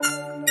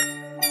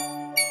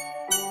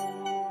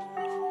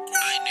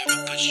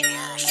But you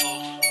are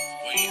full.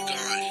 Where you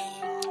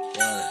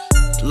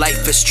going?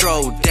 Life is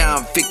strolled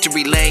down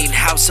victory lane,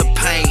 house of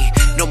pain.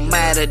 No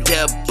matter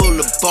the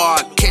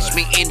boulevard, catch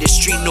me in the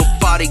street, no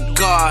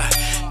bodyguard.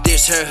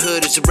 This her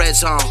hood is a red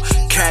zone.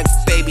 Crack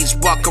babies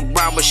walk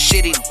around with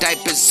shitty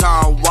diapers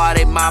on, while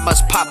they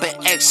mamas poppin'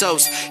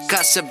 exos.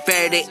 Got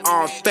severity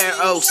on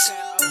pharaohs.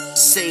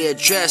 Say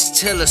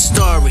address, tell a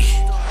story.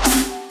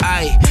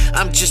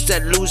 I'm just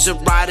that loser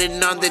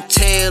riding on the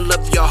tail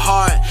of your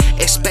heart.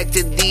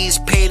 Expecting these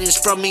paintings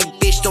from me,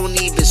 bitch,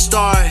 don't even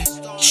start.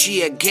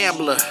 She a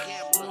gambler,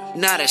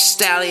 not a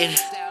stallion.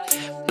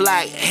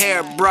 Black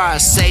hair bra,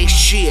 say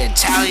she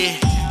Italian.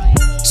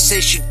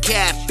 Say she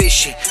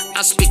catfishing,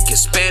 I'm speaking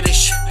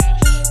Spanish.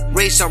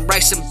 Raised on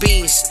rice and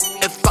beans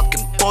and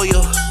fucking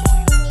pollo.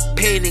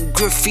 Painting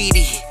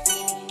graffiti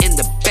in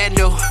the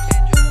bando.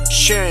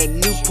 Sharing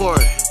Newport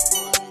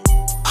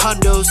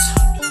Hondos.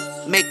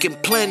 Making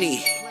plenty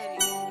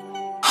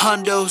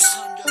Hondos.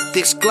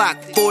 This Glock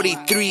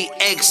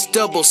 43X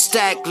double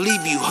stack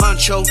leave you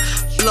honcho.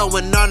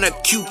 Blowing on a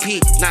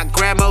QP, not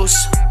gramos.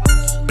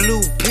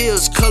 Blue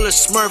pills, color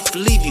smurf,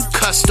 leave you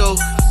custo.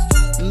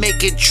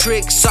 Making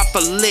tricks off a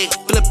lick,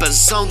 flip a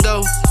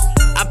zondo.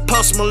 I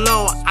Post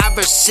Malone,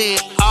 Iverson,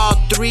 all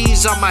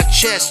threes on my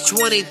chest.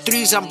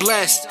 23s, I'm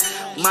blessed.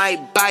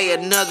 Might buy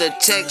another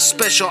tech,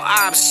 special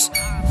ops.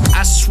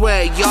 I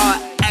swear y'all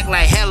act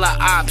like hella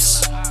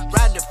ops.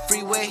 Ride the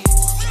freeway,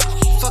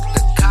 fuck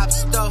the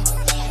cops though.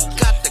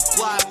 Got the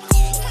guap,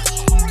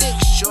 thick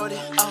shorty,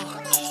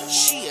 oh,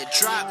 she a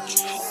drop.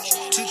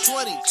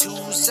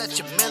 222, such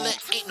a melon,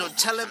 ain't no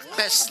telling.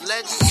 Best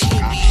legends,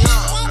 hit me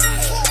up.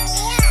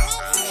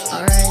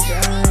 Alright,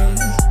 guys.